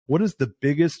what is the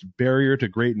biggest barrier to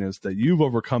greatness that you've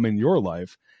overcome in your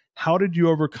life? How did you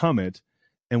overcome it?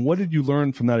 And what did you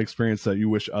learn from that experience that you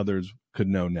wish others could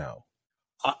know now?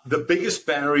 The biggest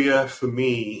barrier for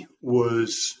me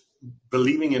was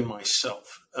believing in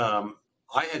myself.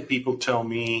 I had people tell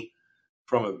me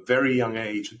from a very young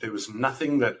age that there was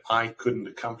nothing that I couldn't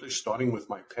accomplish, starting with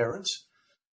my parents.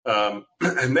 And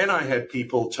then I had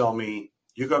people tell me,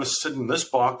 you got to sit in this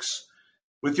box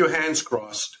with your hands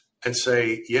crossed and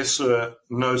say, yes, sir,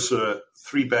 no, sir,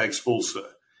 3 bags full, sir.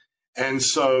 And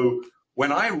so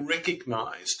when I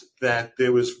recognized that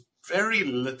there was very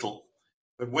little,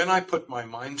 but when I put my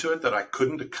mind to it that I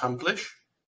couldn't accomplish,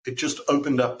 it just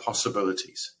opened up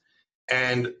possibilities.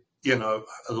 And, you know,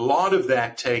 a lot of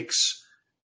that takes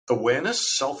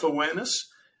awareness, self-awareness.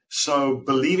 So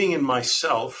believing in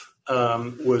myself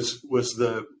was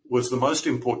the most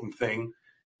important thing,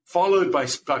 followed by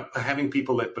having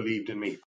people that believed in me.